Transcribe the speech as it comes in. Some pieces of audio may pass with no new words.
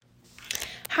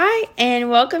Hi, and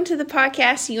welcome to the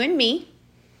podcast, You and Me.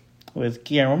 With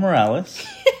Guillermo Morales.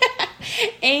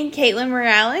 And Caitlin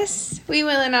Morales. We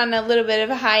went on a little bit of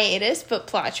a hiatus, but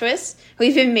plot twist.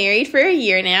 We've been married for a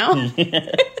year now.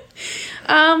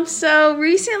 So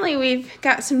recently we've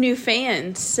got some new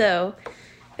fans, so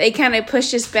they kind of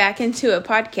pushed us back into a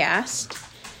podcast.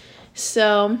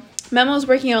 So Memo's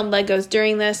working on Legos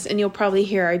during this, and you'll probably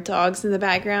hear our dogs in the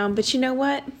background, but you know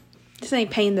what? This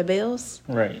ain't paying the bills.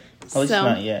 Right. At least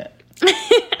not yet.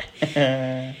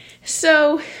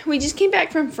 So, we just came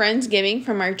back from Friendsgiving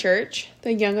from our church,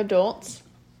 the young adults.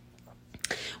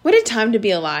 What a time to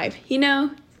be alive. You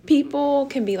know, people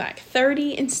can be like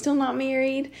 30 and still not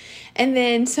married. And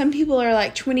then some people are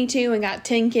like 22 and got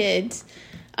 10 kids.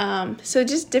 So,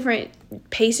 just different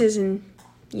paces and,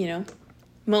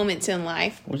 moments in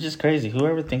life. Which is crazy.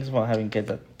 Whoever thinks about having kids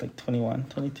at like 21,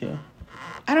 22?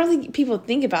 I don't think people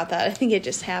think about that. I think it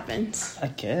just happens. I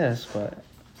guess, but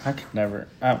I could never.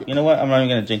 You know what? I'm not even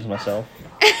going to jinx myself.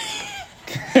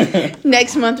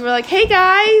 Next month, we're like, hey,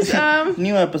 guys.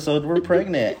 New episode, we're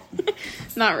pregnant.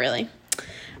 Not really.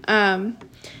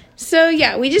 So,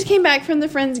 yeah, we just came back from the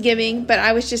Friendsgiving, but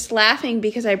I was just laughing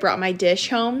because I brought my dish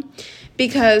home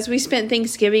because we spent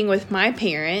Thanksgiving with my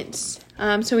parents.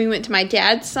 So we went to my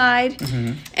dad's side,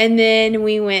 and then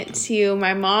we went to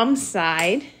my mom's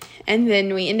side, and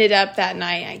then we ended up that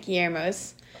night at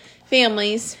Guillermo's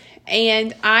family's.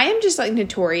 And I am just like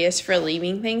notorious for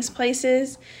leaving things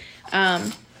places.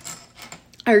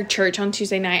 Our church on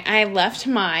Tuesday night, I left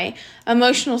my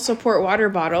emotional support water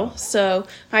bottle, so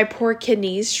my poor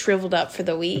kidneys shriveled up for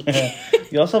the week.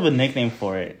 You also have a nickname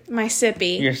for it. My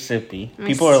sippy. Your sippy.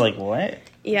 People are like, what?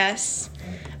 Yes.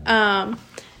 Hand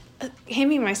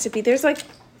me my sippy. There's like,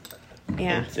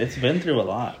 yeah. It's been through a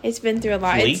lot. It's been through a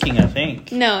lot. It's leaking, I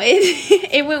think. No,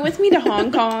 it went with me to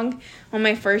Hong Kong on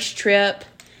my first trip.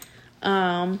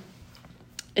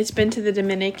 It's been to the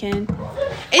Dominican.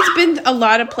 It's been a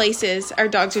lot of places. Our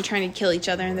dogs are trying to kill each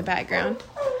other in the background.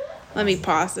 Let me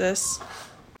pause this.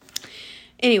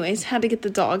 Anyways, had to get the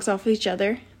dogs off of each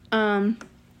other. Yeah,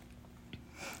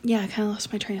 I kind of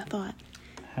lost my train of thought.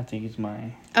 I have to use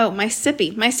my... Oh, my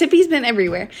sippy. My sippy's been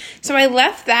everywhere. So I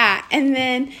left that, and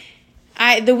then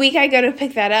the week I go to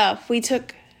pick that up, we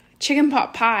took chicken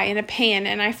pot pie in a pan,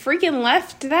 and I freaking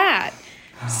left that.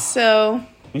 So...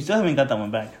 We still haven't got that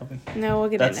one back, have we? No, we'll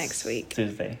get it next week.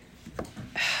 Tuesday.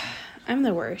 I'm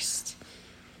the worst.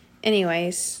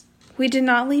 Anyways, we did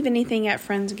not leave anything at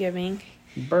Friendsgiving.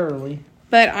 Barely.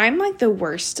 But I'm like the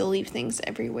worst to leave things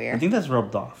everywhere. I think that's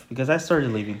rubbed off because I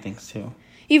started leaving things too.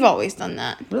 You've always done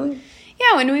that. Really?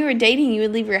 Yeah, when we were dating, you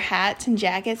would leave your hats and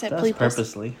jackets at people's...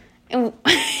 purposely. And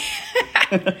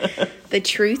the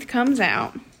truth comes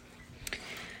out.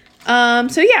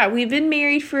 So yeah, we've been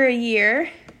married for a year.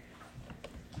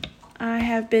 I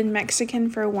have been Mexican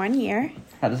for 1 year.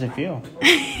 How does it feel?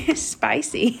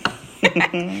 Spicy.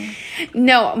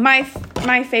 No,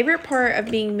 my favorite part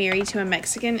of being married to a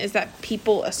Mexican is that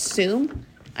people assume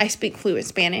I speak fluent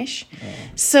Spanish. Yeah.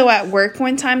 So at work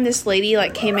one time, this lady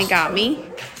came and got me.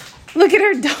 Look at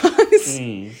her dogs.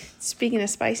 Jeez. Speaking of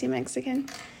spicy Mexican,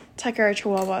 Tucker, our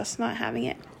Chihuahua's not having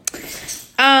it.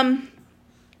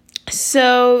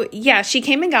 So, yeah, she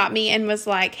came and got me and was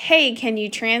like, hey, can you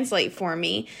translate for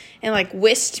me? And,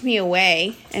 whisked me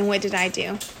away. And what did I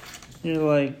do? You're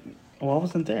like, well, I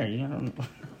wasn't there. You don't know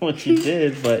what you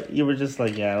did, but you were just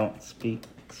like, yeah, I don't speak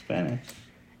Spanish.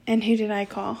 And who did I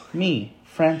call? Me,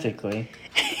 frantically.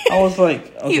 I was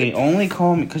like, okay, only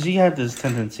call me, because she had this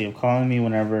tendency of calling me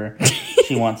whenever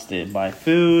she wants to buy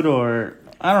food or,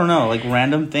 I don't know,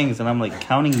 random things. And I'm,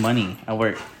 counting money at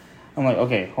work. I'm like,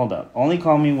 okay, hold up. Only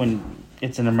call me when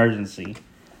it's an emergency.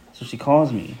 So she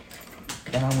calls me.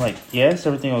 And I'm like, yes,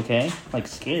 everything okay?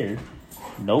 Scared.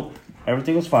 Nope.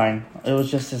 Everything was fine. It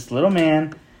was just this little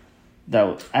man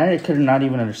that I could not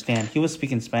even understand. He was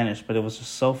speaking Spanish, but it was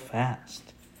just so fast.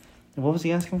 And what was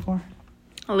he asking for?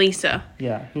 Lisa.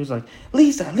 Yeah. He was like,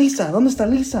 Lisa, ¿dónde está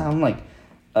Lisa? I'm like,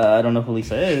 I don't know who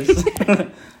Lisa is.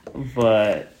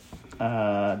 But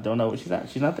don't know where she's at.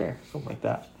 She's not there. Something like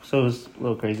that. So it was a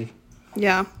little crazy.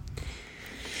 Yeah.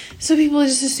 So people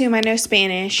just assume I know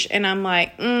Spanish, and I'm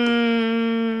like,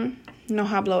 no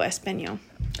hablo español.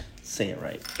 Say it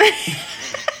right.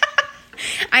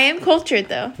 I am cultured,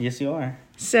 though. Yes, you are.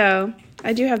 So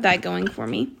I do have that going for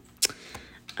me.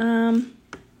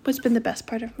 What's been the best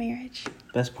part of marriage?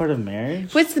 Best part of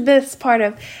marriage? What's the best part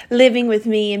of living with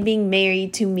me and being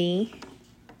married to me?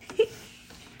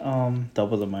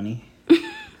 Double the money.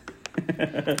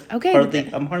 Okay.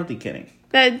 I'm hardly kidding.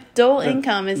 That dual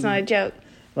income is not a joke.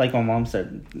 Like my mom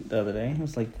said the other day, it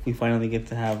was we finally get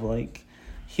to have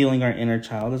healing our inner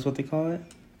child is what they call it.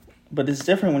 But it's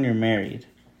different when you're married.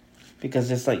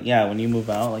 Because it's like, yeah, when you move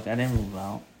out, like, I didn't move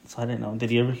out. So I didn't know. Did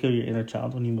you ever heal your inner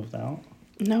child when you moved out?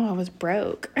 No, I was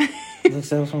broke.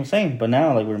 That's what I'm saying. But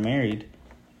now, like, we're married.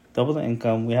 Double the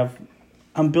income.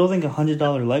 I'm building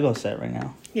 $100 Lego set right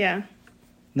now. Yeah.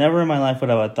 Never in my life would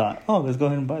I have thought, oh, let's go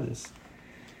ahead and buy this.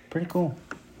 Pretty cool.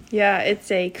 Yeah, it's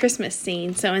a Christmas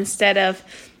scene. So instead of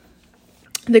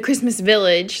the Christmas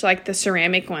village, like the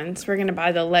ceramic ones, we're going to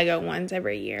buy the Lego ones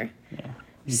every year. Yeah.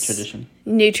 New tradition.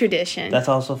 New tradition. That's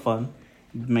also fun.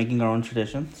 Making our own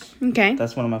traditions. Okay.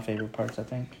 That's one of my favorite parts, I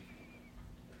think.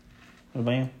 What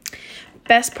about you?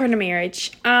 Best part of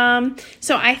marriage.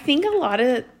 So I think a lot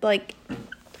of, like,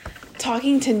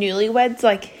 talking to newlyweds,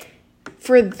 like,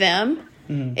 for them,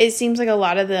 it seems like a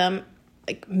lot of them,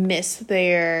 like, miss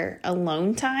their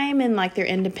alone time and, like, their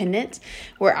independence,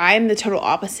 where I'm the total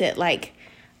opposite. Like,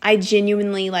 I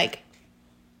genuinely, like,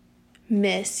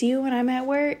 miss you when I'm at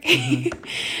work.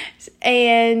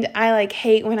 And I, like,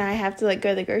 hate when I have to, like, go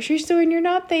to the grocery store and you're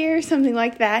not there, something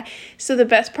like that. So the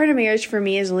best part of marriage for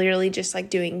me is literally just, like,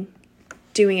 doing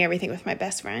everything with my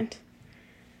best friend.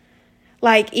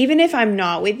 Like, even if I'm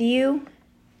not with you,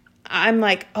 I'm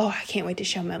like, oh, I can't wait to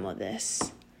show Memo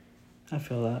this. I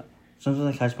feel that.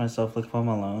 Sometimes I catch myself, like, if I'm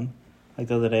alone. Like,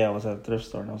 the other day I was at a thrift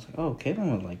store and I was like, oh,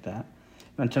 Caitlin would like that.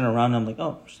 And I turn around and I'm like,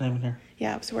 oh, she's not even here.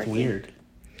 Yeah, I was working. It's weird.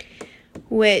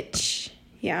 Which,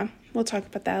 yeah, we'll talk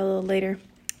about that a little later.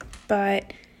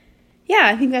 But, yeah,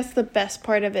 I think that's the best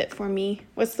part of it for me.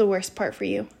 What's the worst part for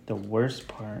you? The worst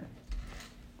part?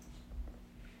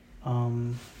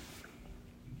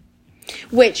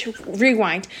 Which,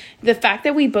 rewind, the fact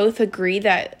that we both agree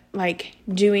that, like,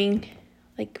 doing,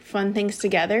 like, fun things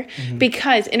together,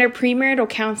 because in our premarital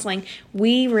counseling,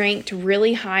 we ranked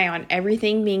really high on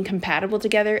everything being compatible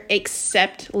together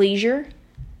except leisure.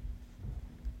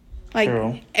 Like,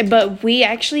 True. But we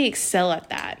actually excel at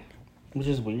that. Which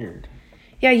is weird.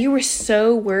 Yeah, you were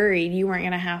so worried you weren't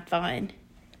going to have fun.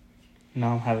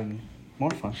 Now I'm having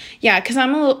more fun. Yeah, because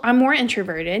I'm more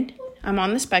introverted. I'm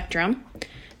on the spectrum.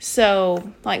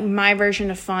 So, like, my version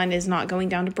of fun is not going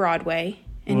down to Broadway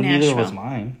in Nashville. Neither was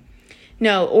mine.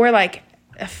 No, or, like,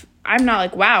 if I'm not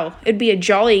like, wow, it'd be a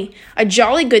jolly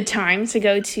good time to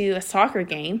go to a soccer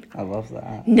game. I love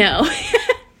that. No.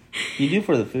 You do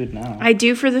for the food now. I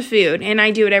do for the food, and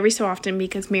I do it every so often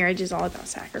because marriage is all about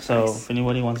sacrifice. So, if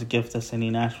anybody wants to gift us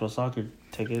any Nashville soccer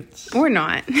tickets... Or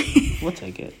not. We'll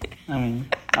take it. I mean,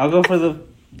 I'll go for the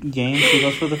game, she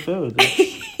goes for the food.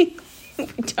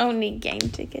 We don't need game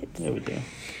tickets. Yeah, we do.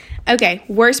 Okay,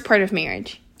 worst part of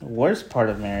marriage. The worst part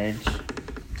of marriage...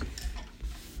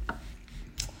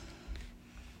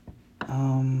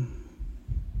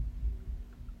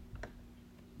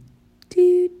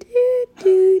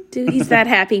 He's that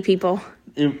happy, people.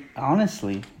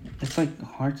 Honestly, it's like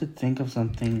hard to think of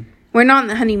something. We're not in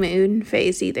the honeymoon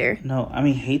phase either. No, I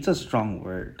mean, hate's a strong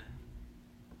word.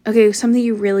 Okay, something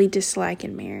you really dislike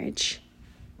in marriage.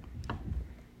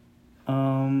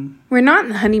 We're not in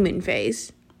the honeymoon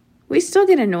phase. We still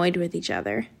get annoyed with each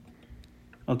other.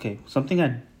 Okay, something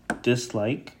I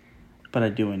dislike, but I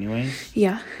do anyways.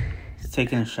 Yeah. It's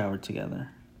taking a shower together.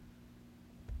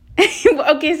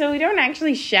 Okay, so we don't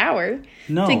actually shower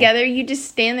together. You just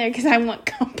stand there because I want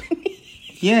company.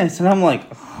 Yes, and I'm like,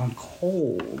 oh, I'm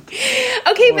cold.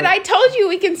 Okay, but I told you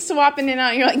we can swap in and out.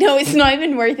 And you're like, no, it's not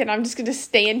even worth it. I'm just going to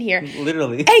stand here.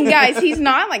 Literally. And guys, he's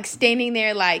not like standing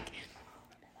there like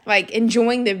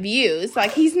enjoying the views.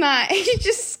 Like he's not, he's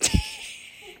just...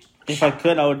 If I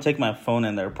could, I would take my phone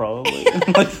in there probably.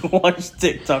 Like watch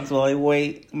TikToks while I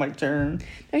wait my turn.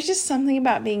 There's just something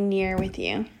about being near with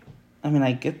you. I mean,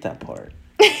 I get that part.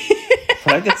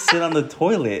 But I could sit on the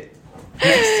toilet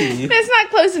next to you. That's not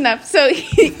close enough. So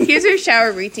here's our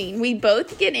shower routine. We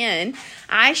both get in.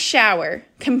 I shower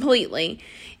completely.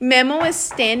 Memo is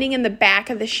standing in the back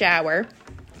of the shower,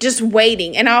 just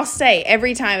waiting. And I'll say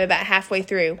every time about halfway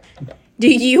through, do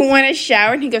you want to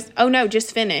shower? And he goes, oh no,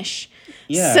 just finish.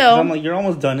 Yeah, so I'm like, you're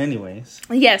almost done anyways.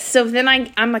 Yes, so then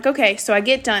I'm like, okay, so I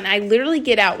get done. I literally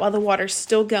get out while the water's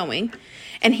still going,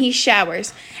 and he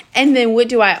showers. And then what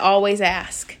do I always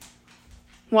ask?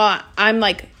 Well, I'm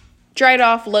like dried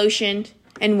off, lotioned,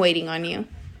 and waiting on you.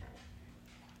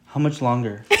 How much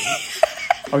longer?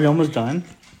 Are you almost done?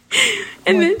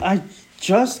 And then I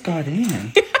just got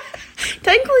in.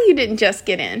 Technically, you didn't just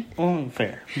get in. Oh,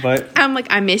 fair. But I'm like,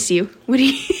 I miss you. What do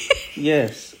you...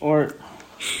 Yes, or...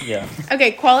 Yeah.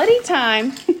 Okay, quality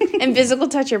time and physical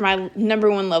touch are my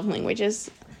number one love languages.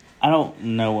 I don't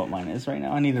know what mine is right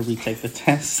now. I need to retake the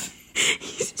test.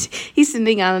 He's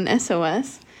sending out an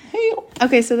SOS. Hey.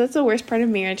 Okay, so that's the worst part of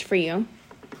marriage for you.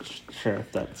 Sure,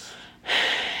 if that's...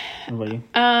 What about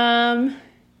you?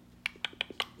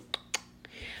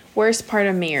 Worst part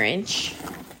of marriage.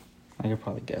 I could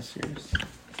probably guess yours.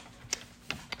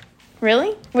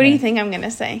 Really? What do you think I'm going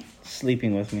to say?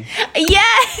 Sleeping with me.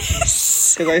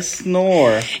 Yes! Because I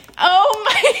snore. Oh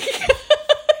my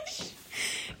gosh.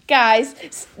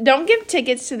 Guys, don't give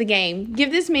tickets to the game.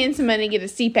 Give this man some money to get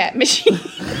a CPAP machine.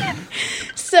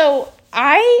 So,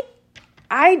 I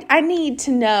need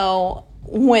to know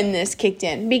when this kicked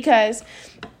in because...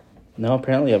 No,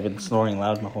 apparently I've been snoring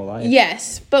loud my whole life.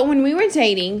 Yes, but when we were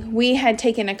dating, we had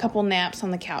taken a couple naps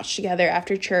on the couch together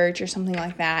after church or something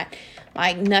like that.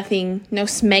 Like nothing, no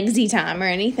smegsy time or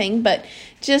anything, but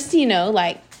just,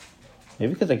 like...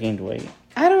 Maybe because I gained weight.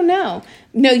 I don't know.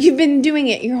 No, you've been doing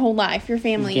it your whole life. Your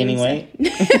family. Gaining weight?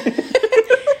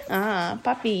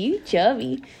 Poppy, you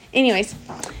chubby. Anyways,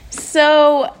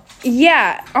 so...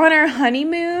 Yeah, on our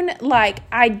honeymoon,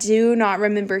 I do not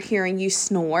remember hearing you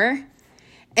snore,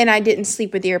 and I didn't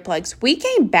sleep with earplugs. We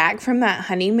came back from that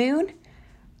honeymoon.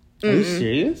 Are you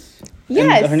serious?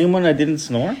 Yes. In the honeymoon, I didn't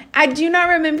snore? I do not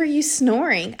remember you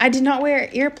snoring. I did not wear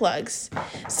earplugs.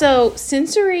 So,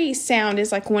 sensory sound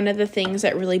is, one of the things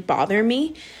that really bother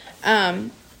me,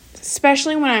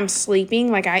 especially when I'm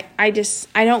sleeping. I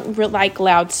don't like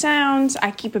loud sounds. I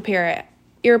keep a pair of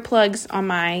earplugs on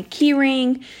my key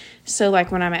ring. So,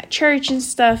 when I'm at church and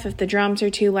stuff, if the drums are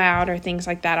too loud or things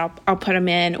like that, I'll put them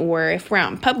in. Or if we're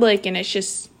out in public and it's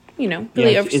just, really...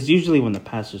 Yeah, it's usually when the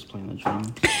pastor's playing the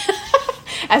drums.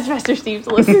 As Pastor Steve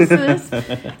listens to this.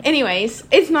 Anyways,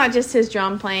 it's not just his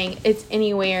drum playing. It's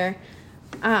anywhere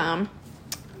that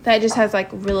just has,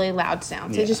 really loud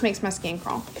sounds. Yeah. It just makes my skin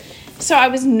crawl. So, I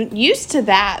was used to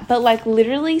that. But,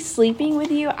 literally sleeping with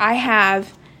you, I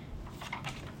have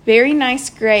very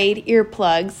nice grade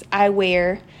earplugs I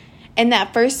wear. And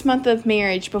that first month of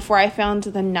marriage, before I found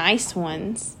the nice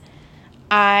ones,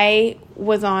 I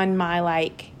was on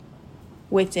my,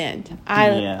 wit's end.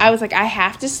 I was like, I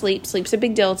have to sleep. Sleep's a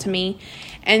big deal to me.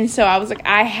 And so I was like,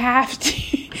 I have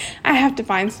to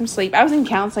find some sleep. I was in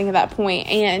counseling at that point,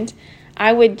 and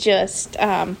I would just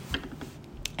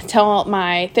tell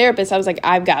my therapist, I was like,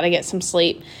 I've got to get some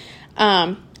sleep.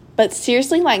 But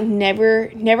seriously,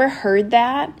 never heard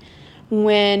that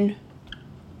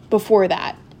before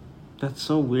that. That's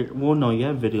so weird. Well, no, you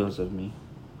have videos of me.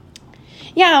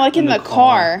 Yeah, in the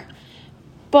car.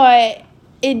 But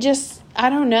it just, I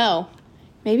don't know.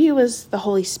 Maybe it was the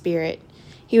Holy Spirit.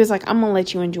 He was like, I'm going to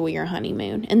let you enjoy your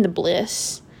honeymoon and the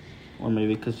bliss. Or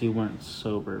maybe because you weren't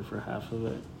sober for half of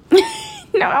it.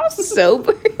 No, I was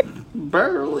sober.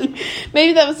 Barely.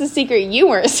 Maybe that was the secret. You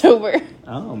weren't sober.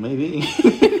 Oh, maybe.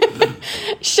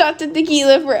 Shot of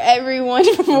tequila for everyone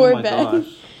before bed.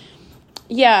 Gosh.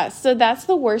 Yeah, so that's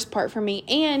the worst part for me.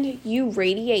 And you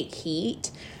radiate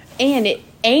heat. And it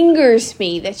angers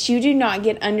me that you do not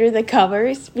get under the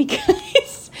covers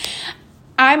because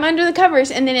I'm under the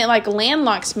covers and then it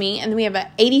landlocks me. And then we have an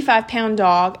 85-pound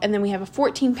dog. And then we have a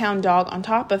 14-pound dog on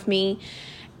top of me.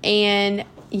 And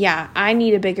yeah, I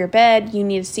need a bigger bed. You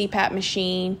need a CPAP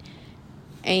machine.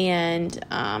 And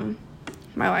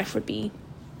my life would be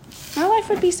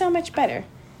so much better.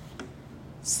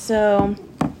 So...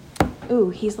 Ooh,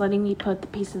 he's letting me put the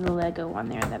piece of the Lego on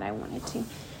there that I wanted to.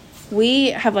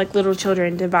 We have little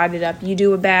children divided up. You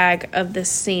do a bag of this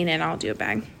scene and I'll do a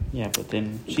bag. Yeah, but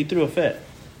then she threw a fit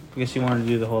because she wanted to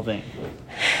do the whole thing.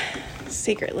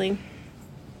 Secretly.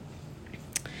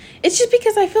 It's just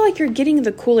because I feel like you're getting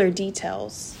the cooler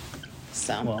details.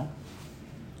 So. Well,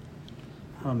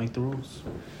 I don't make the rules.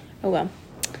 Oh, well.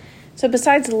 So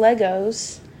besides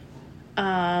Legos,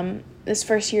 this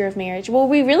first year of marriage. Well,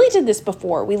 we really did this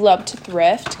before. We loved to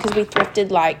thrift because we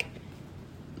thrifted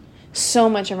so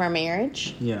much of our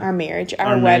marriage. Yeah. Our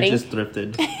wedding. Marriage is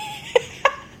thrifted.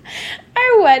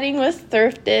 Our wedding was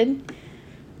thrifted.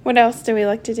 What else do we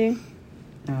like to do?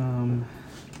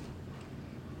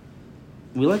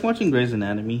 We like watching Grey's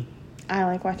Anatomy. I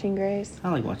like watching Grey's. I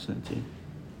like watching it too.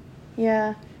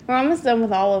 Yeah. We're almost done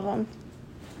with all of them.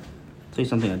 I'll tell you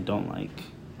something I don't like.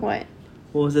 What?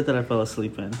 What was it that I fell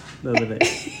asleep in the other day?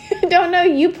 I don't know.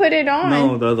 You put it on.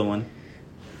 No, the other one.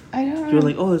 I don't know. You were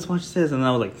like, oh, let's watch this. And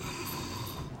I was like...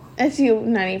 That's you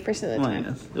 90% of the time.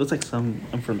 Yes. It was some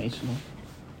informational.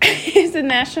 It's a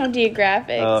National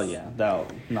Geographic. Oh, yeah.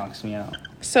 That knocks me out.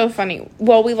 So funny.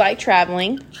 Well, we like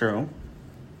traveling. True.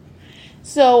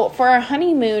 So, for our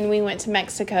honeymoon, we went to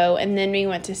Mexico, and then we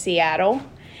went to Seattle.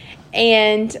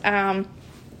 And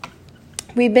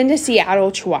we've been to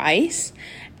Seattle twice.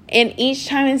 And each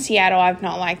time in Seattle, I've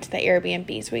not liked the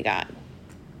Airbnbs we got.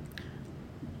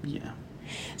 Yeah.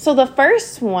 So the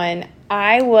first one,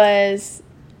 I was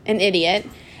an idiot.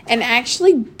 and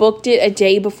actually booked it a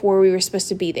day before we were supposed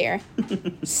to be there.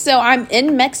 So I'm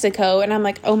in Mexico, and I'm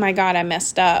like, oh my God, I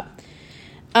messed up.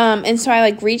 And so I,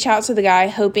 like, reach out to the guy,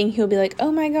 hoping he'll be like,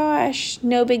 oh my gosh,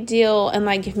 no big deal, and,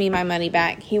 like, give me my money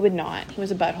back. He would not. He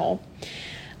was a butthole.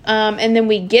 And then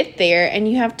we get there, and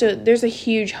there's a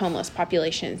huge homeless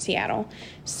population in Seattle.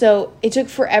 So it took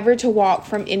forever to walk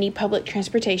from any public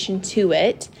transportation to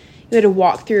it. You had to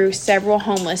walk through several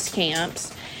homeless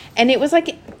camps. And it was,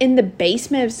 like, in the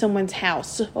basement of someone's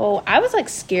house. So I was, like,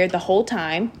 scared the whole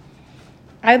time.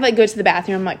 I'd, like, go to the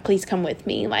bathroom. I'm like, please come with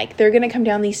me. Like, they're going to come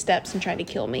down these steps and try to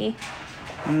kill me.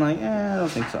 I'm like, I don't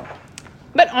think so.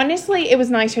 But honestly, it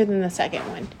was nicer than the second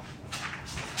one.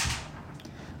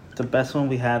 The best one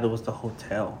we had was the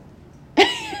hotel.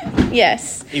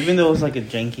 Yes. Even though it was, like, a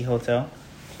janky hotel.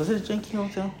 Was it a janky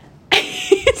hotel?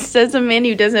 Says a man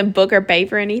who doesn't book or pay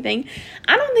for anything.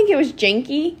 I don't think it was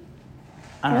janky.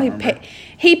 I don't know.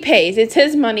 He pays. It's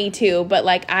his money, too. But,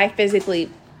 like, I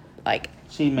physically, like...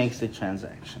 She makes the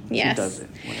transaction. Yes. She does it.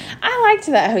 Whatever. I liked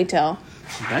that hotel.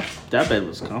 That bed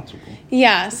was comfortable.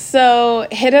 Yeah, so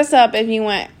hit us up if you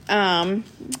want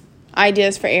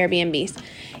ideas for Airbnbs.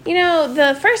 You know,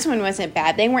 the first one wasn't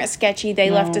bad. They weren't sketchy. They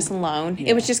left us alone.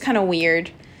 Yeah. It was just kind of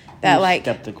weird that, like...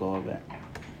 skeptical of it.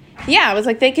 Yeah, it was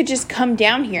like they could just come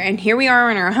down here, and here we are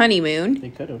on our honeymoon. They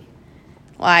could have.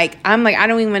 Like, I'm like, I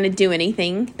don't even want to do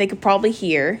anything. They could probably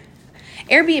hear.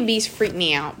 Airbnbs freak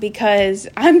me out because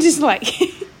I'm just like,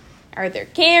 are there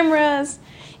cameras?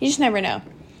 You just never know.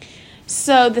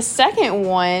 So the second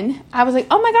one, I was like,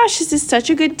 oh my gosh, this is such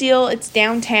a good deal. It's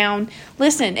downtown.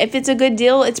 Listen, if it's a good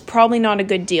deal, it's probably not a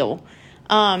good deal.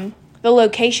 The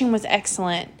location was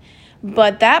excellent,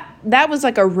 but that was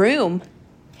like a room.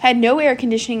 Had no air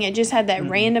conditioning. It just had that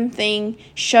random thing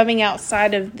shoving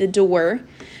outside of the door,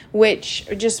 which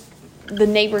just... the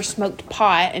neighbor smoked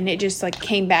pot and it just like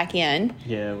came back in.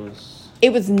 Yeah,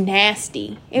 it was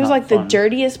nasty. It was like fun. The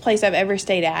dirtiest place I've ever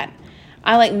stayed at.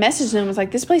 I like messaged them, was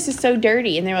like, this place is so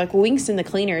dirty, and they were like, well, we can send the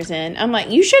cleaners in. I'm like,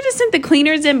 you should have sent the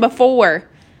cleaners in before.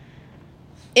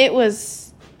 It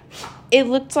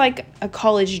looked like a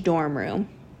college dorm room.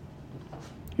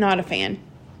 Not a fan.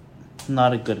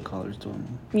 Not a good college dorm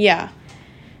room. Yeah.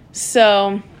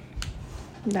 So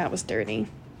that was dirty.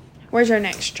 Where's our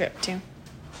next trip to?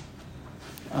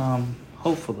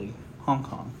 Hopefully, Hong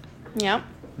Kong. Yep.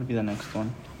 It'll be the next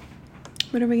one.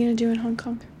 What are we going to do in Hong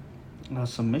Kong?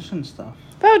 Some mission stuff.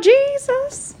 Oh,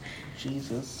 Jesus.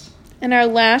 Jesus. And our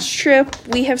last trip,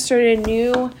 we have started a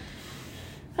new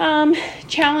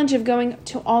challenge of going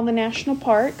to all the national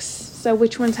parks. So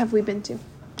which ones have we been to?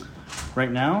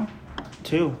 Right now,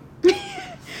 2.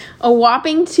 A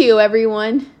whopping 2,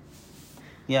 everyone.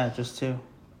 Yeah, just 2.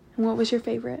 And what was your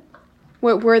favorite?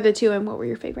 What were the 2 and what were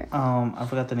your favorite? I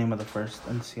forgot the name of the first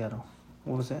in Seattle.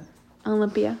 What was it?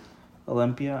 Olympia.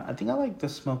 I think I like the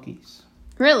Smokies.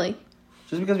 Really?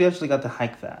 Just because we actually got to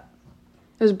hike that.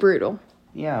 It was brutal.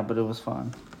 Yeah, but it was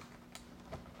fun.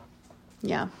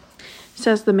 Yeah.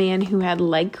 Says the man who had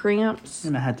leg cramps.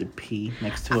 And I had to pee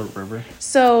next to a river.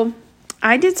 So,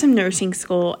 I did some nursing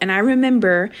school, and I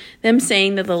remember them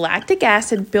saying that the lactic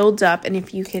acid builds up, and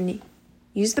if you can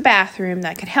use the bathroom,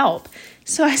 that could help.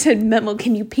 So I said, Memo,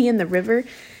 can you pee in the river?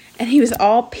 And he was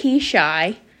all pee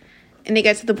shy. And it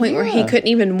got to the point where he couldn't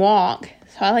even walk.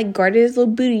 So I like guarded his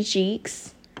little booty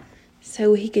cheeks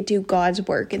so he could do God's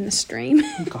work in the stream.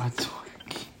 God's work.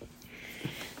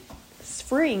 It's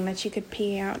freeing that you could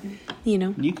pee out, you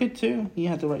know. You could too. You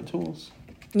had the right tools.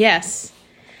 Yes.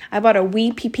 I bought a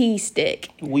wee pee stick.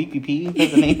 Wee pee?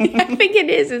 That's the name? I think it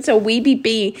is. It's a wee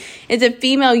pee. It's a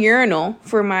female urinal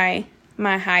for my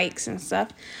hikes and stuff.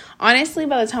 Honestly,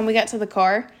 by the time we got to the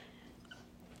car,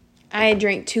 I had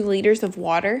drank 2 liters of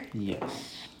water.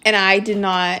 Yes. And I did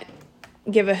not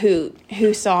give a hoot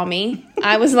who saw me.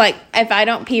 I was like, if I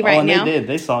don't pee right now. They did.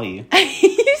 They saw you.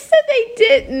 You said they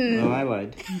didn't. No, I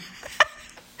lied.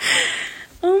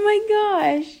 Oh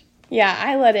my gosh. Yeah,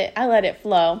 I let it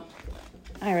flow.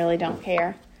 I really don't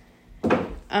care.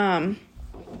 No.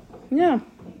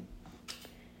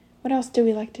 What else do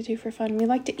we like to do for fun? We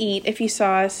like to eat. If you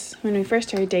saw us when we first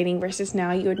started dating versus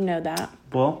now, you would know that.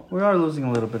 Well, we are losing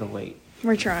a little bit of weight.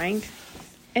 We're trying.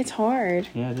 It's hard.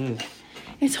 Yeah, it is.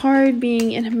 It's hard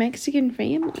being in a Mexican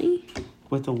family.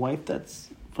 With a wife that's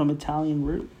from Italian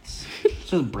roots. It's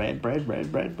just bread.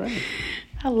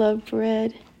 I love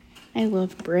bread.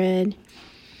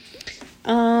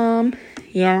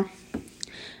 Yeah.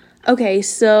 Okay,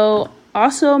 so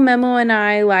also Memo and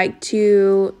I like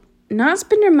to not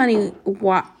spend our money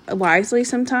wisely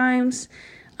sometimes,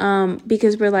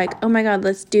 because we're like, oh my God,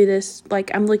 let's do this.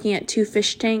 Like, I'm looking at 2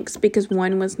 fish tanks because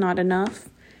one was not enough.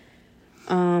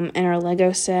 and our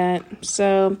Lego set.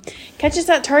 So catch us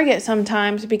at Target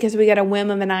sometimes because we got a whim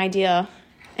of an idea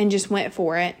and just went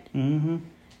for it. Mm-hmm.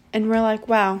 And we're like,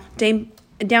 wow,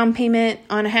 down payment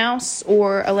on a house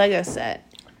or a Lego set?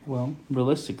 Well,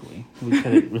 realistically, we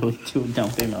couldn't really do a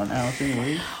down payment on a house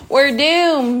anyway. We're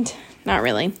doomed. Not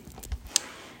really.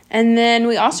 And then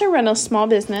we also run a small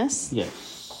business.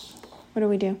 Yes.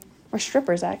 What do? We're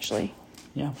strippers, actually.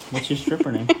 Yeah. What's your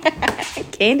stripper name?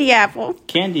 Candy Apple.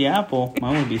 Candy Apple.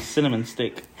 Mine would be Cinnamon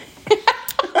Stick.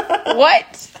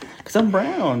 What? Because I'm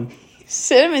brown.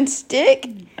 Cinnamon Stick?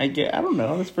 I don't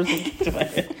know. This person to my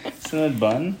head. Cinnamon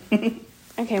Bun.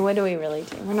 Okay, what do we really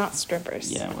do? We're not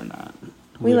strippers. Yeah, we're not.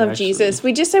 We love Jesus.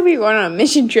 We just said we were going on a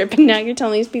mission trip, and now you're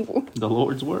telling these people. The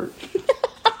Lord's work.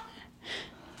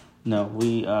 No,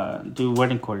 we do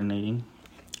wedding coordinating.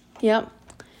 Yep.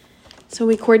 So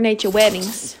we coordinate your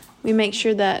weddings. We make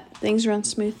sure that things run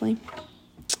smoothly.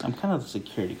 I'm kind of the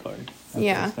security guard.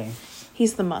 Yeah.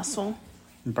 He's the muscle.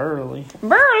 Burly.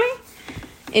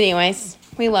 Anyways,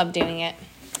 we love doing it.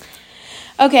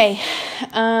 Okay.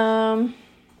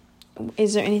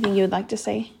 Is there anything you would like to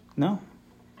say? No.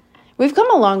 We've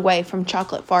come a long way from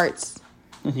chocolate farts.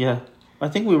 Yeah. I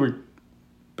think we were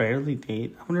barely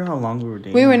dating. I wonder how long we were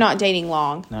dating. We were not dating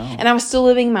long. No. And I was still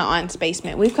living in my aunt's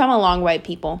basement. We've come a long way,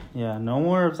 people. Yeah, no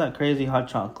more of that crazy hot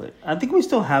chocolate. I think we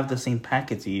still have the same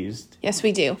packets used. Yes,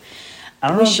 we do. I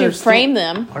don't know We if should frame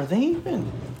them. Are they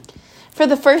even? For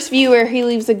the first viewer, he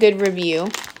leaves a good review.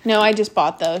 No, I just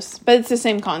bought those. But it's the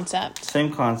same concept.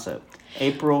 Same concept.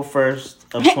 April 1st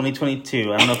of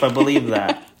 2022. I don't know if I believe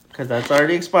that. Because that's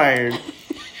already expired.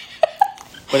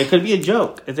 But it could be a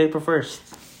joke. It's April 1st.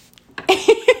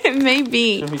 It may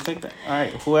be. Should we take that? All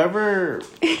right. Whoever,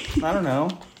 I don't know.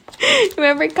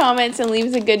 Whoever comments and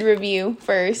leaves a good review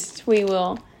first, we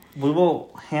will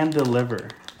hand deliver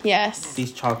Yes.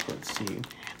 these chocolates to you.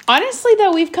 Honestly,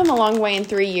 though, we've come a long way in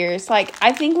 3 years. Like,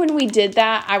 I think when we did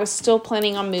that, I was still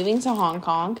planning on moving to Hong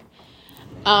Kong.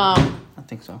 I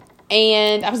think so.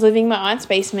 And I was living in my aunt's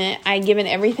basement. I had given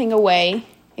everything away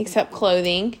except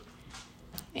clothing.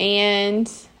 And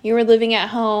you were living at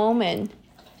home, and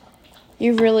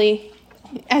you've really,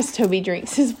 as Toby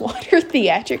drinks his water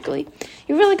theatrically,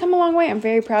 you've really come a long way. I'm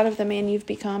very proud of the man you've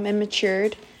become and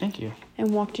matured. Thank you.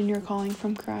 And walked in your calling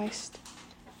from Christ.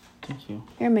 Thank you.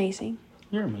 You're amazing.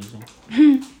 You're amazing.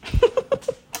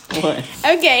 What?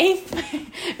 Okay.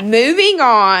 Moving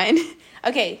on.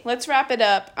 Okay, let's wrap it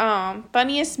up.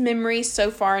 Funniest memories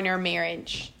so far in our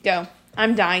marriage. Go.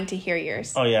 I'm dying to hear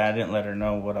yours. Oh, yeah, I didn't let her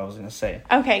know what I was going to say.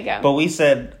 Okay, go. But we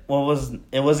said,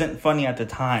 it wasn't funny at the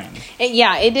time.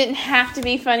 It didn't have to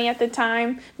be funny at the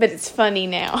time, but it's funny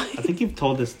now. I think you've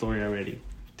told this story already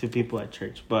to people at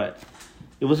church, but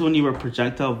it was when you were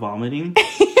projectile vomiting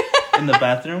in the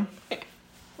bathroom.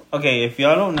 Okay, if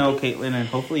y'all don't know Caitlin, and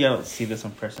hopefully y'all don't see this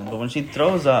in person, but when she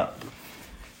throws up,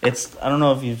 I don't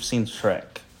know if you've seen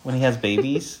Shrek. When he has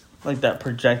babies, like that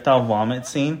projectile vomit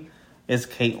scene is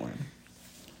Caitlin.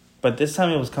 But this time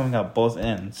it was coming out both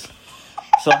ends.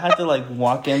 So I had to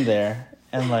walk in there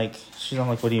and I'm like,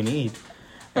 what do you need?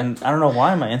 And I don't know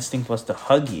why my instinct was to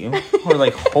hug you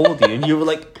or hold you. And you were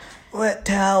like, wet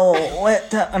towel.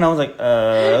 And I was like,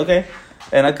 okay.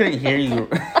 And I couldn't hear you.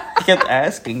 I kept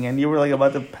asking and you were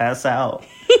about to pass out.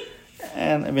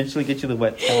 And eventually get you the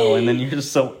wet towel. And then you're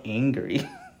just so angry.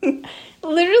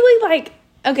 Literally,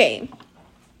 okay.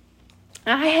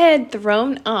 I had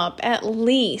thrown up at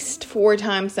least 4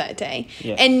 times that day.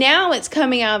 Yes. And now it's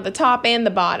coming out of the top and the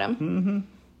bottom.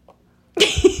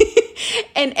 Mm-hmm.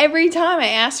 And every time I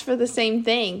ask for the same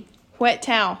thing. Wet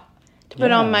towel. To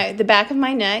put on the back of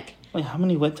my neck. Wait, how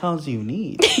many wet towels do you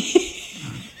need?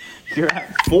 You're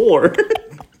at 4.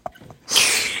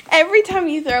 Every time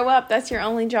you throw up, that's your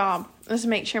only job. Is to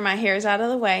make sure my hair is out of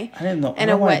the way. I didn't know.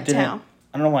 And a wet towel.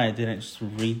 I don't know why I didn't just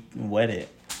re-wet it.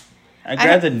 I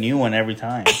grabbed a new one every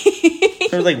time.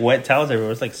 There was wet towels everywhere. It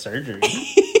was like surgery.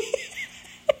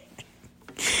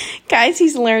 Guys,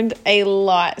 he's learned a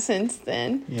lot since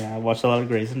then. Yeah, I watched a lot of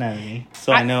Grey's Anatomy.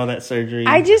 So I know that surgery.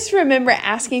 I just remember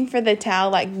asking for the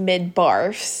towel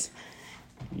mid-barfs.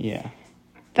 Yeah.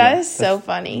 That is so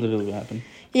funny. Literally what happened.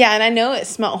 Yeah, and I know it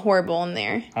smelled horrible in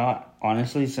there.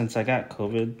 Honestly, since I got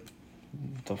COVID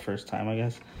the first time, I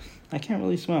guess, I can't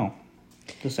really smell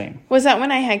the same. Was that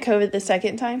when I had COVID the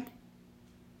second time?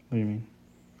 What do you mean?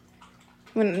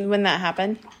 When that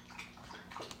happened?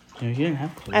 No, you didn't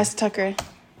have COVID. As Tucker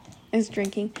is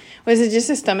drinking. Was it just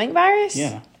a stomach virus?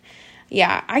 Yeah.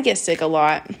 Yeah, I get sick a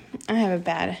lot. I have a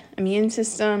bad immune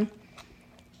system.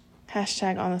 #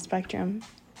 on the spectrum.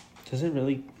 Does it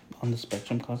really on the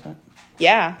spectrum cause that?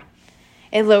 Yeah.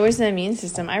 It lowers the immune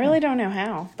system. I really don't know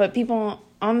how. But people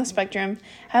on the spectrum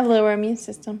have lower immune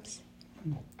systems.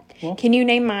 Well, Can you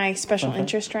name my special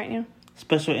interest right now?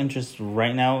 special interest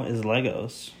right now is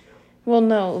Legos. Well,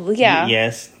 no, yeah.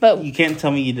 Yes. But you can't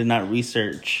tell me you did not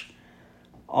research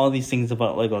all these things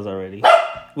about Legos already.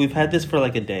 We've had this for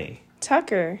like a day.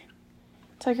 Tucker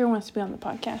wants to be on the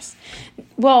podcast.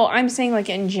 Well, I'm saying like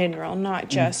in general, not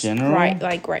just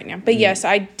right now. But yes,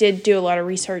 I did do a lot of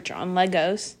research on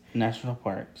Legos. National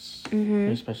parks.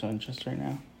 Their special interest right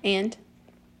now. And?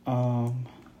 I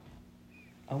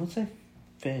would say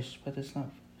fish, but it's not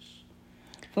fish.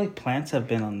 I feel like plants have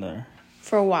been on there.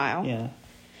 For a while. Yeah.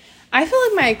 I feel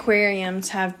like my aquariums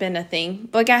have been a thing.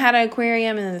 Like I had an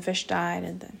aquarium and then the fish died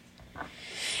and then...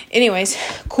 Anyways,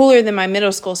 cooler than my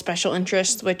middle school special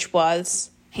interest, which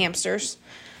was hamsters.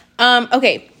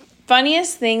 Okay,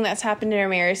 funniest thing that's happened in our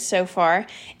marriage so far.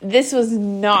 This was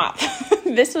not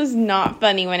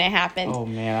funny when it happened. Oh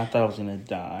man, I thought I was gonna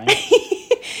die.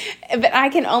 But I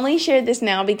can only share this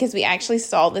now because we actually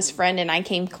saw this friend and I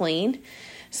came clean.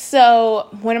 So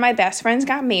one of my best friends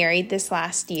got married this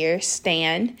last year,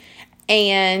 Stan.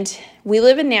 And we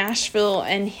live in Nashville,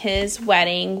 and his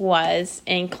wedding was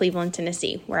in Cleveland,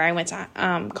 Tennessee, where I went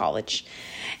to college.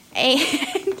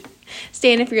 And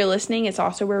Stan, if you're listening, it's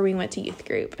also where we went to youth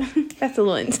group. That's a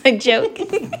little inside joke.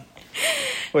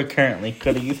 We're currently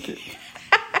go to youth group.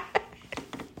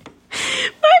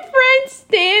 My friend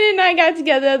Stan and I got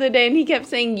together the other day, and he kept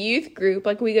saying youth group,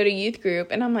 like we go to youth group.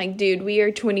 And I'm like, dude, we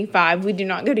are 25. We do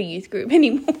not go to youth group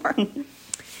anymore.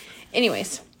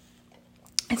 Anyways.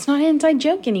 It's not an inside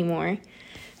joke anymore.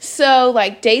 So,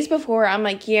 like, days before, I'm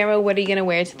like, Guillermo, what are you going to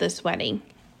wear to this wedding?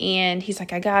 And he's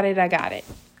like, I got it. I'm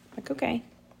like, okay.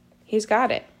 He's got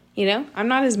it. You know, I'm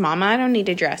not his mama. I don't need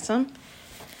to dress him.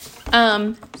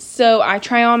 So I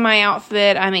try on my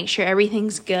outfit. I make sure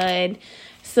everything's good.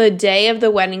 So the day of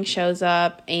the wedding shows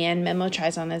up, and Memo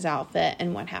tries on his outfit.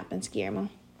 And what happens, Guillermo?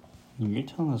 You're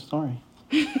telling a story.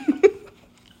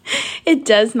 It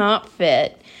does not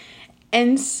fit.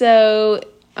 And so...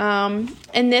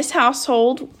 in this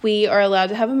household, we are allowed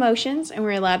to have emotions and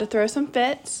we're allowed to throw some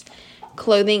fits.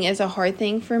 Clothing is a hard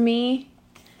thing for me.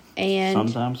 And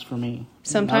sometimes for me.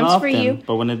 Sometimes not often, for you.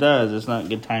 But when it does, it's not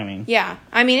good timing. Yeah.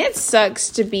 I mean, it sucks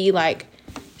to be like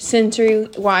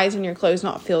sensory-wise and your clothes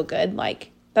not feel good. Like,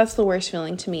 that's the worst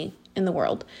feeling to me in the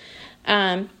world.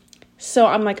 So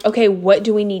I'm like, okay, what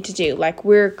do we need to do? Like,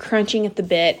 we're crunching at the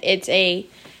bit. It's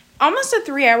almost a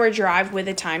 3-hour drive with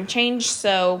a time change.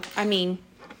 So, I mean...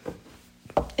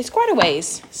 it's quite a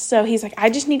ways. So he's like, I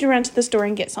just need to run to the store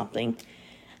and get something.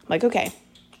 I'm like, okay.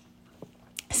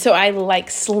 So I like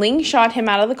slingshot him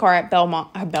out of the car at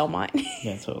Belmont.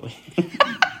 Yeah, totally.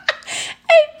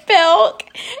 At Belk.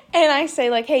 And I say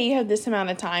like, hey, you have this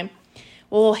amount of time.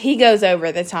 Well, he goes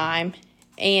over the time.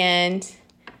 And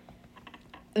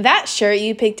that shirt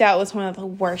you picked out was one of the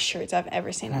worst shirts I've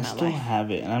ever seen in my life. I still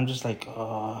have it. And I'm just like,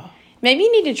 oh. Maybe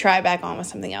you need to try it back on with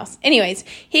something else. Anyways,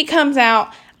 he comes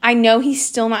out. I know he's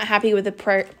still not happy with the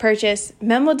purchase.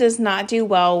 Memo does not do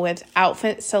well with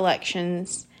outfit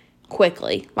selections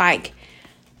quickly. Like,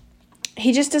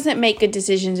 he just doesn't make good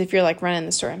decisions if you're, like, running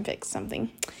the store and fix something.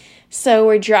 So,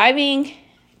 we're driving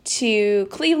to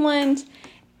Cleveland,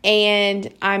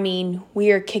 and, I mean, we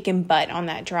are kicking butt on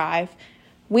that drive.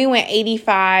 We went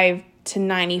 85 to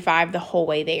 95 the whole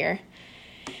way there.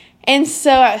 And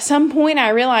so, at some point, I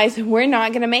realized we're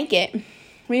not going to make it.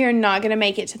 We are not going to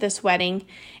make it to this wedding.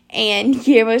 And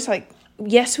Guillermo's like,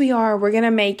 yes, we are. We're going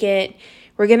to make it.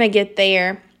 We're going to get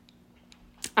there.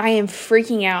 I am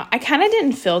freaking out. I kind of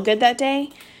didn't feel good that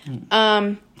day.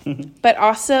 But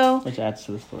also... which adds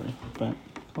to the story. But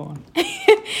go on.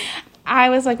 I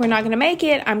was like, we're not going to make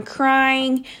it. I'm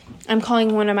crying. I'm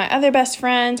calling one of my other best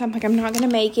friends. I'm like, I'm not going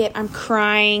to make it. I'm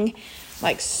crying.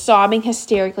 Like, sobbing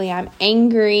hysterically. I'm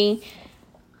angry.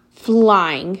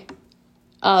 Flying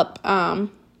up...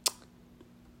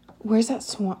 where's that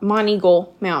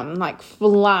Monteagle Mountain, like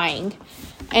flying.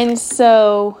 And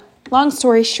so, long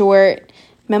story short,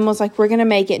 Memo's like, we're going to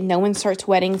make it. No one starts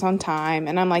weddings on time.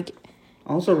 And I'm like...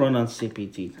 I also run on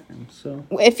CPT time, so...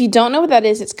 if you don't know what that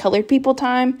is, it's colored people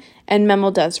time. And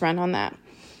Memo does run on that.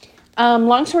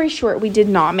 Long story short, we did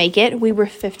not make it. We were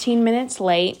 15 minutes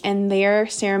late. And their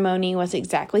ceremony was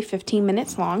exactly 15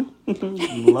 minutes long.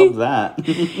 Love that.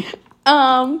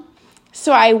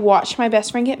 So I watched my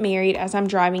best friend get married as I'm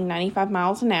driving 95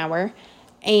 miles an hour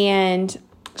and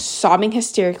sobbing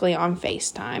hysterically on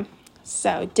FaceTime.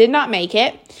 So did not make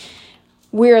it.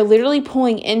 We're literally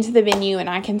pulling into the venue and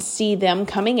I can see them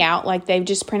coming out like they've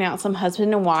just pronounced them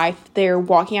husband and wife. They're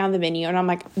walking out of the venue and I'm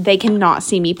like, they cannot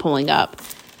see me pulling up.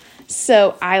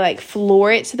 So I like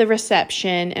floor it to the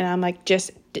reception and I'm like,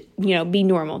 just be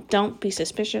normal. Don't be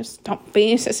suspicious. Don't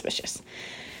be suspicious.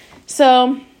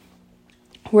 So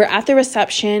we're at the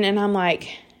reception, and I'm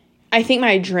like, I think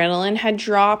my adrenaline had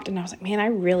dropped, and I was like, man, I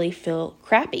really feel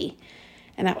crappy.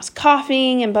 And I was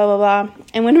coughing and blah, blah, blah.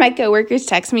 And one of my coworkers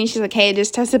texted me, she's like, hey, I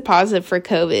just tested positive for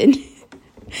COVID.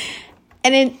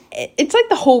 And it's like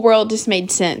the whole world just made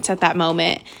sense at that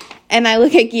moment. And I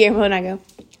look at Guillermo and I go,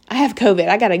 I have COVID.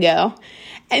 I got to go.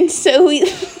 And so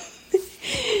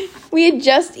we had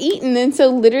just eaten. And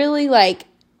so literally, like,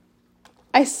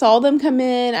 I saw them come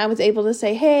in. I was able to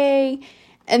say, hey.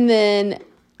 And then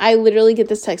I literally get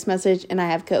this text message and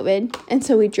I have COVID. And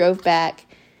so we drove back.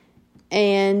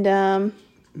 And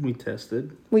we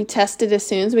tested. We tested as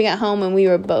soon as we got home, and we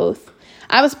were both.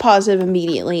 I was positive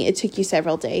immediately. It took you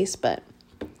several days, but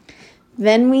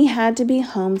then we had to be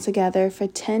home together for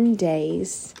 10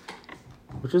 days.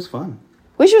 Which was fun.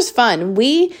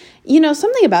 We,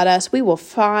 something about us, we will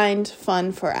find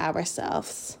fun for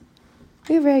ourselves.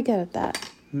 We're very good at that.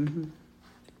 Mm-hmm.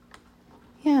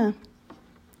 Yeah.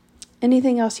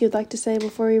 Anything else you'd like to say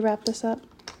before we wrap this up?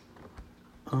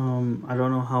 I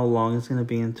don't know how long it's going to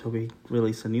be until we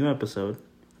release a new episode.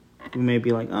 We may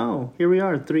be like, oh, here we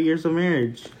are, 3 years of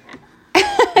marriage.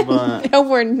 But no,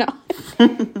 we're not.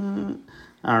 I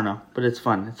don't know, but it's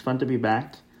fun. It's fun to be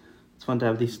back. It's fun to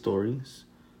have these stories.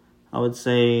 I would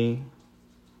say,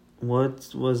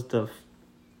 what was the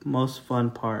most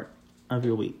fun part of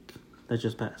your week that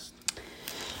just passed?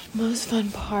 Most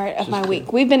fun part of my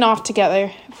week. We've been off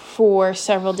together for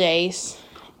several days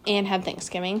and had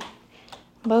Thanksgiving.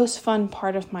 Most fun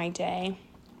part of my day.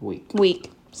 Week.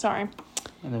 Sorry.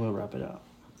 And then we'll wrap it up.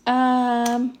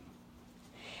 I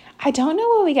don't know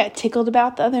what we got tickled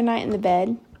about the other night in the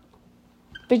bed.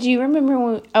 But do you remember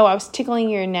when... I was tickling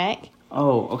your neck.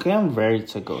 Oh, okay. I'm very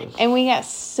ticklish. And we got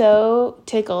so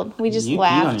tickled. We just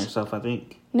laughed. You peed on yourself, I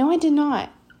think. No, I did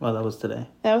not. Well, that was today.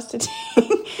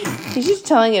 He's just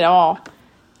telling it all.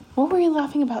 What were you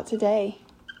laughing about today?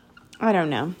 I don't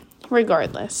know.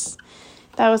 Regardless.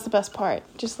 That was the best part.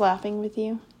 Just laughing with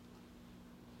you.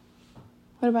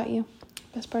 What about you?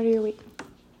 Best part of your week?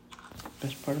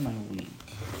 Best part of my week?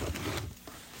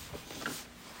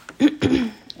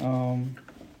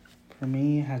 For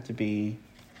me, it had to be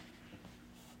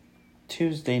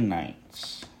Tuesday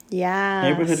nights. Yes.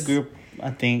 Neighborhood group,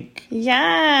 I think.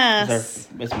 Yes.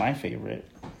 Is my favorite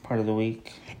part of the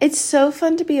week. It's so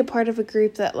fun to be a part of a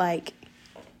group that, like,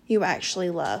 you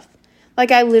actually love. Like,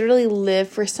 I literally live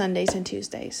for Sundays and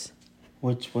Tuesdays.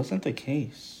 Which wasn't the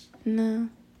case. No.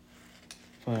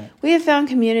 But we have found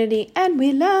community, and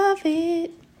we love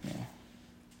it. Yeah.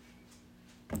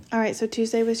 All right, so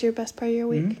Tuesday was your best part of your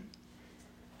week?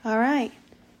 Mm-hmm. All right.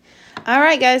 All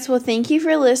right, guys. Well, thank you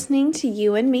for listening to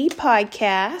You and Me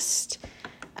podcast.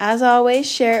 As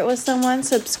always, share it with someone,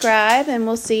 subscribe, and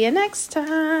we'll see you next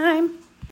time.